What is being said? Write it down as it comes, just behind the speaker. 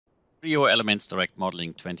Creo Elements Direct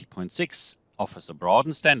Modeling 20.6 offers a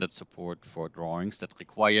broadened standard support for drawings that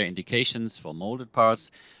require indications for molded parts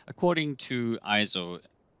according to ISO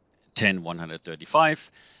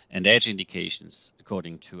 10135 and edge indications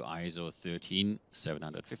according to ISO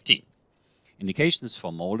 13715. Indications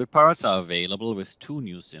for molded parts are available with two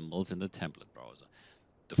new symbols in the template browser.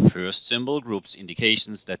 The first symbol groups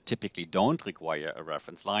indications that typically don't require a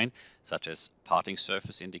reference line, such as parting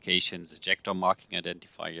surface indications, ejector marking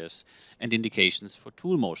identifiers, and indications for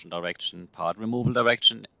tool motion direction, part removal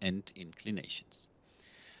direction, and inclinations.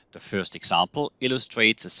 The first example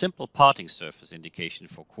illustrates a simple parting surface indication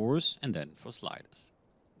for cores and then for sliders.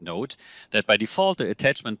 Note that by default the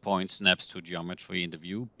attachment point snaps to geometry in the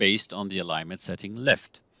view based on the alignment setting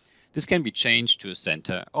left. This can be changed to a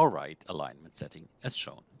center or right alignment setting as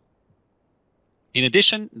shown. In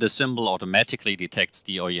addition, the symbol automatically detects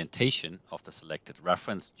the orientation of the selected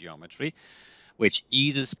reference geometry, which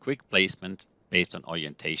eases quick placement based on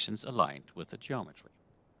orientations aligned with the geometry.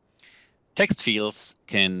 Text fields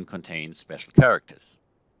can contain special characters.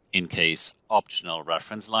 In case optional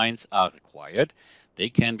reference lines are required, they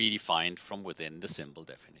can be defined from within the symbol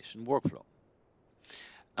definition workflow.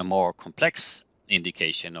 A more complex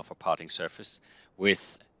indication of a parting surface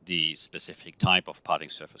with the specific type of parting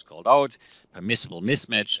surface called out, permissible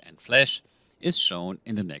mismatch, and flash is shown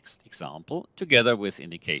in the next example, together with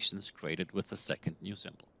indications created with the second new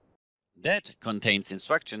symbol. That contains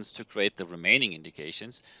instructions to create the remaining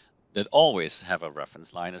indications that always have a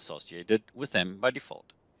reference line associated with them by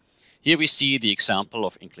default. Here we see the example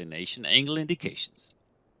of inclination angle indications.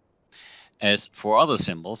 As for other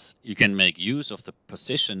symbols, you can make use of the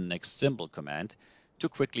position next symbol command to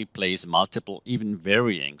quickly place multiple, even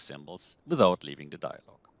varying symbols without leaving the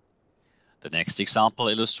dialog. The next example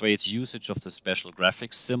illustrates usage of the special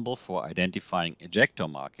graphics symbol for identifying ejector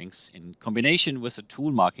markings in combination with a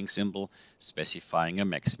tool marking symbol specifying a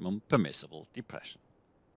maximum permissible depression.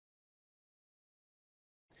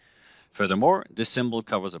 Furthermore, this symbol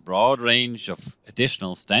covers a broad range of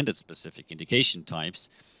additional standard-specific indication types,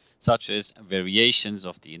 such as variations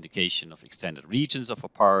of the indication of extended regions of a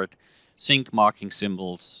part, sync marking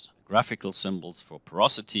symbols, graphical symbols for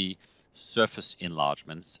porosity, surface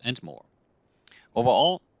enlargements, and more.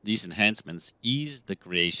 Overall, these enhancements ease the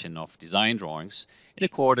creation of design drawings in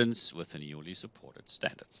accordance with the newly supported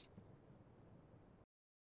standards.